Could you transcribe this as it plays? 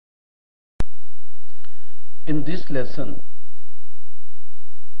In this lesson,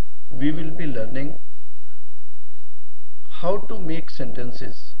 we will be learning how to make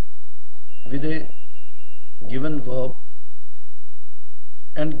sentences with a given verb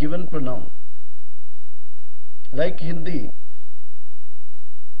and given pronoun. Like Hindi,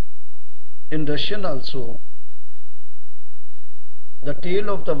 in Russian also, the tail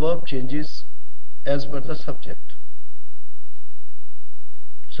of the verb changes as per the subject.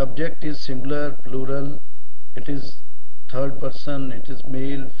 Subject is singular, plural, it is third person, it is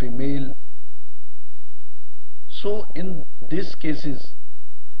male, female. So in these cases,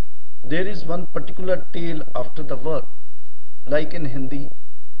 there is one particular tail after the verb. Like in Hindi,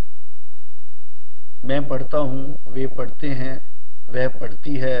 मैं पढ़ता हूँ, वे पढ़ते हैं, वह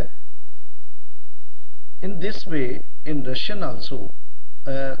पढ़ती है. In this way, in Russian also,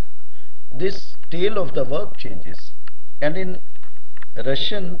 this tail of the verb changes. And in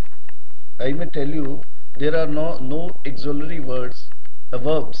Russian, I may tell you, there are no auxiliary words,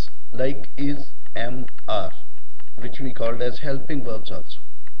 verbs like is, am, are, which we called as helping verbs also.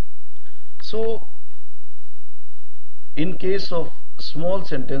 So, in case of small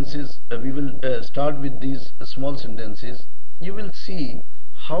sentences, we will start with these small sentences. You will see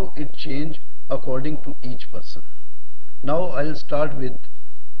how it change according to each person. Now I'll start with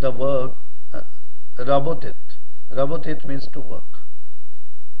the verb rabotet. Rabotet means to work.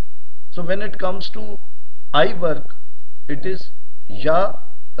 So when it comes to I work, it is ya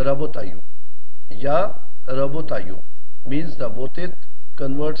rabotayu. Ya rabotayu means rabotet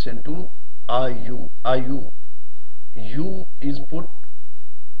converts into ayu. Ayu. You is put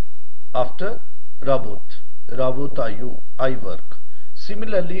after rabot. Rabotayu. I work.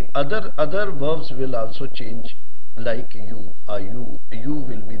 Similarly, other verbs will also change, like you, ayu. You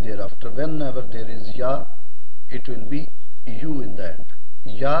will be there after. Whenever there is ya, it will be you in the end.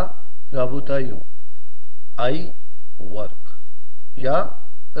 Ya rabutayu. I work. Ya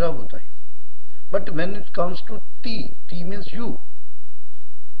rabutayu. But when it comes to T means you,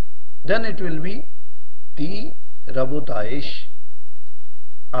 then it will be T rabutaish.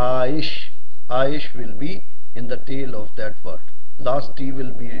 Aish. Aish will be in the tail of that word. Last T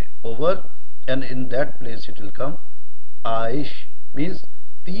will be over, and in that place it will come Aish, means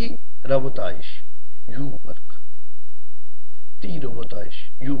T rabutaish. You work. T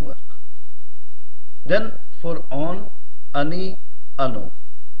rabutaish. You work. Then for on, ani, ano,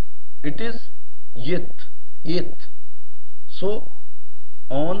 it is yit, yit. So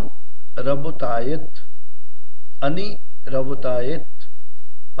on rabutayit, ani rabutayit,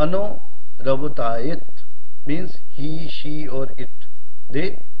 ano rabutayit means he, she or it,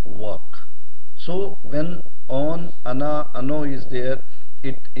 they work. So when on, ana, ano is there,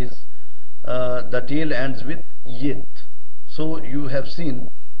 it is the tail ends with yit. So you have seen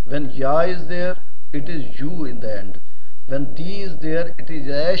when ya is there, it is you in the end. When t is there, it is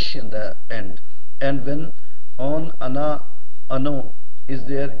ash in the end. And when on, ana, ano is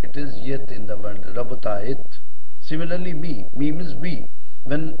there, it is yet in the word rabutayit. Similarly, me means we.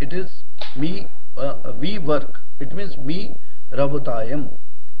 When it is me, we work, it means me rabutayam.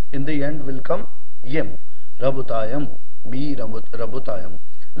 In the end will come yam, rabutayam, me rabutayam.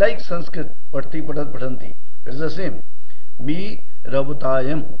 Like Sanskrit, padti padat padhanti, it's the same. Me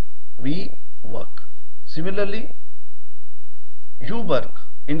rabutayam, we work. Similarly, you work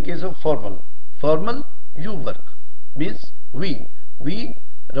in case of formal. Formal, you work means we. We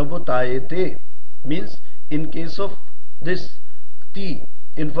rabutayete means in case of this T,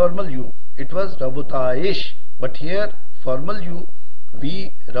 informal you, it was rabutayesh. But here, formal you,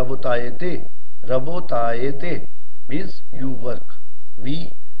 we rabutayete. Rabutayete means you work. We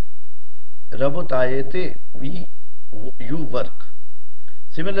rabutayete, you work.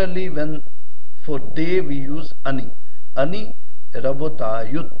 Similarly, when for they we use ani. Ani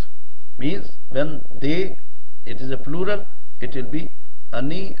rabutayut means when they, it is a plural, it will be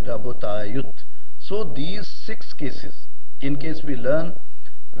ani rabutayut. So these 6 cases, in case we learn,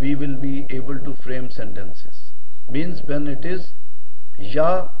 we will be able to frame sentences. Means when it is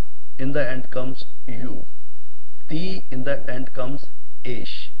ya, in the end comes you. T, in the end comes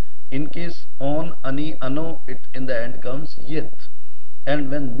ish. In case on, ani, ano, it in the end comes yet.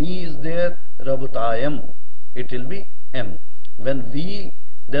 And when me is there, rabutayam, it will be m. When we,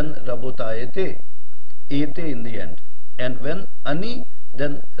 then rabutayete, ete in the end. And when ani,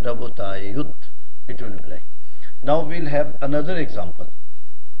 then rabutayut, it will be like. Now we'll have another example.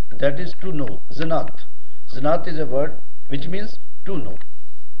 That is to know. Zanat. Zanat is a word which means to know.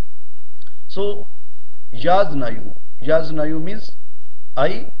 So, yaznayu. Yaznayu means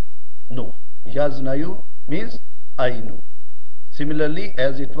I know. Yaznayu means I know. Similarly,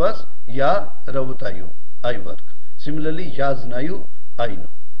 as it was ya rabutayu. I work. Similarly, ya znayu, I know.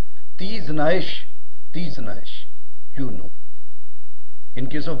 Ti znaish, you know. In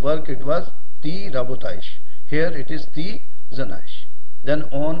case of work, it was ti rabotaish. Here it is ti znaish. Then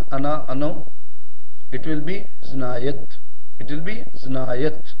on ana ano, it will be znayat. It will be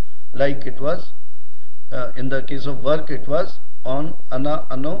znayat, like it was in the case of work, it was on ana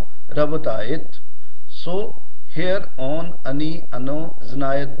ano rabotayat. So here on ani ano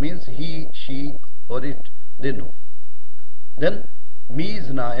znayat means he, she, or it, they know. Then me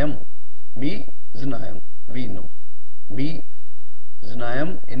znayam, me znayam, we know. Me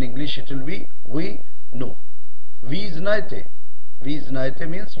znayam, in English it will be we know. We znayte, we znayte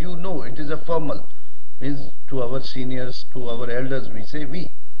means you know. It is a formal, means to our seniors, to our elders we say we,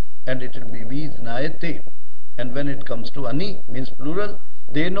 and it will be we znayte. And when it comes to ani, means plural,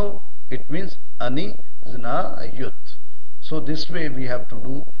 they know, it means ani znayut. So this way we have to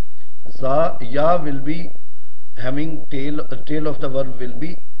do. Za, ya will be having tail of the verb will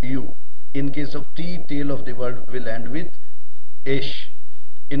be you. In case of t, tail of the verb will end with ish.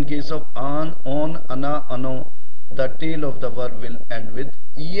 In case of an, on, ana, ano, the tail of the verb will end with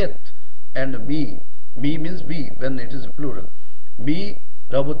yet. And me, me means we when it is plural. Me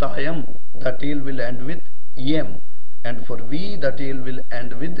rabutayam, the tail will end with yem. And for we, the tail will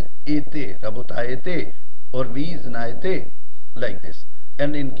end with ete, rabutayete, or we znayete, like this.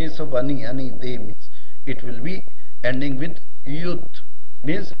 And in case of ani, they means it will be ending with yut,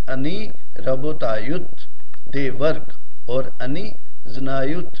 means ani rabutayut, they work, or ani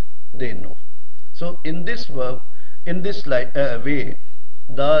znayut, they know. So in this verb, in this way,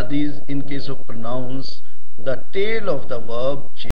 these in case of pronouns, the tail of the verb